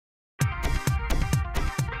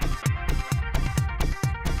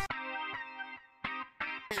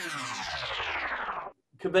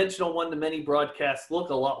conventional one-to-many broadcasts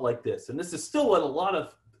look a lot like this. And this is still what a lot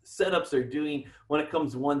of setups are doing when it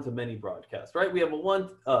comes one-to-many broadcasts, right? We have a one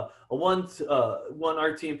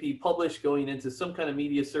RTMP publish going into some kind of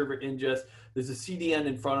media server ingest. There's a CDN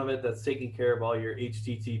in front of it that's taking care of all your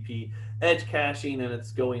HTTP edge caching, and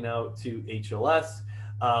it's going out to HLS.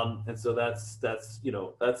 And so that's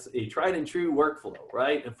a tried and true workflow,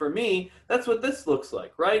 right? And for me, that's what this looks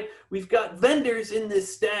like, right? We've got vendors in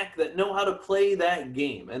this stack that know how to play that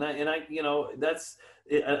game, and I'm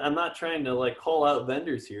not trying to like call out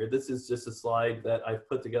vendors here. This is just a slide that I've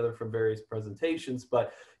put together from various presentations,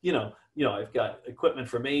 but I've got equipment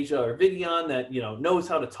from Asia or Videon that, knows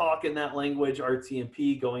how to talk in that language,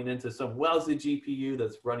 RTMP going into some WowZa GPU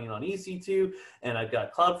that's running on EC2. And I've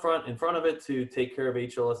got CloudFront in front of it to take care of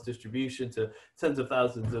HLS distribution to tens of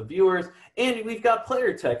thousands of viewers. And we've got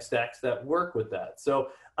player tech stacks that work with that. So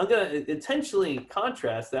I'm going to intentionally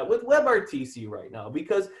contrast that with WebRTC right now,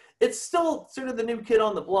 because it's still sort of the new kid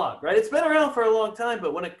on the block, right? It's been around for a long time,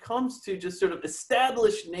 but when it comes to just sort of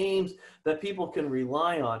established names that people can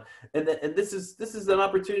rely on, and this is an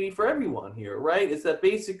opportunity for everyone here, right? It's that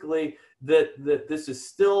basically that this is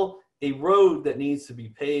still a road that needs to be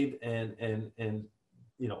paved, and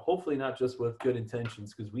hopefully not just with good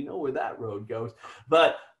intentions, because we know where that road goes,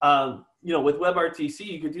 but with WebRTC,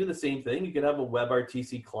 you could do the same thing. You could have a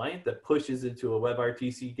WebRTC client that pushes into a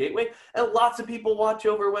WebRTC gateway, and lots of people watch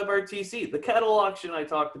over WebRTC. The kettle auction I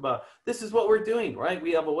talked about, this is what we're doing, right?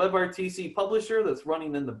 We have a WebRTC publisher that's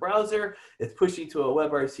running in the browser. It's pushing to a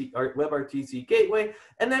WebRTC gateway,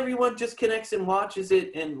 and everyone just connects and watches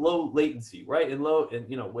it in low latency, right?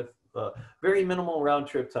 With very minimal round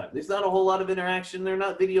trip time. There's not a whole lot of interaction. They're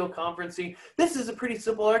not video conferencing. This is a pretty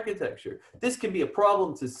simple architecture. This can be a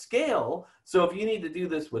problem to scale. So if you need to do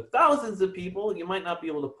this with thousands of people, you might not be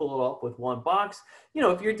able to pull it off with one box.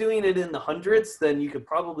 If you're doing it in the hundreds, then you could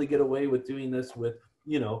probably get away with doing this with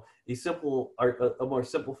a more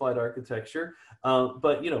simplified architecture.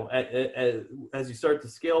 But as you start to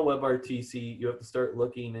scale WebRTC, you have to start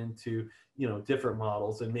looking into different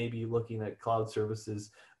models, and maybe looking at cloud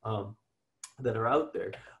services that are out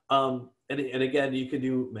there. And again, you can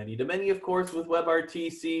do many-to-many, of course, with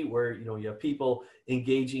WebRTC, where you have people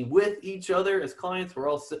engaging with each other as clients. We're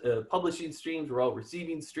all publishing streams, we're all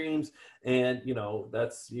receiving streams, and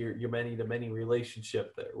that's your many-to-many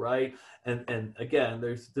relationship there, right? And again,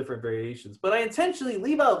 there's different variations, but I intentionally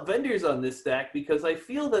leave out vendors on this stack because I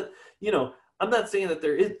feel that I'm not saying that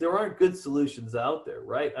there aren't good solutions out there,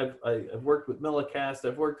 right? I've worked with Millicast,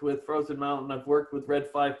 I've worked with Frozen Mountain, I've worked with Red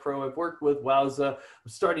 5 Pro, I've worked with WowZa. I'm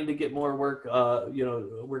starting to get more work,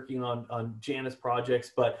 working on Janus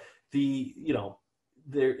projects, but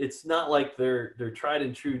it's not like they're tried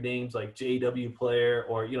and true names like JW Player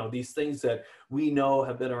or these things that we know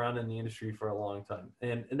have been around in the industry for a long time,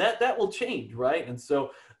 and that will change, right? And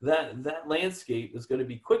so that landscape is going to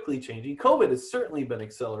be quickly changing. COVID has certainly been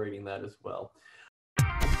accelerating that as well.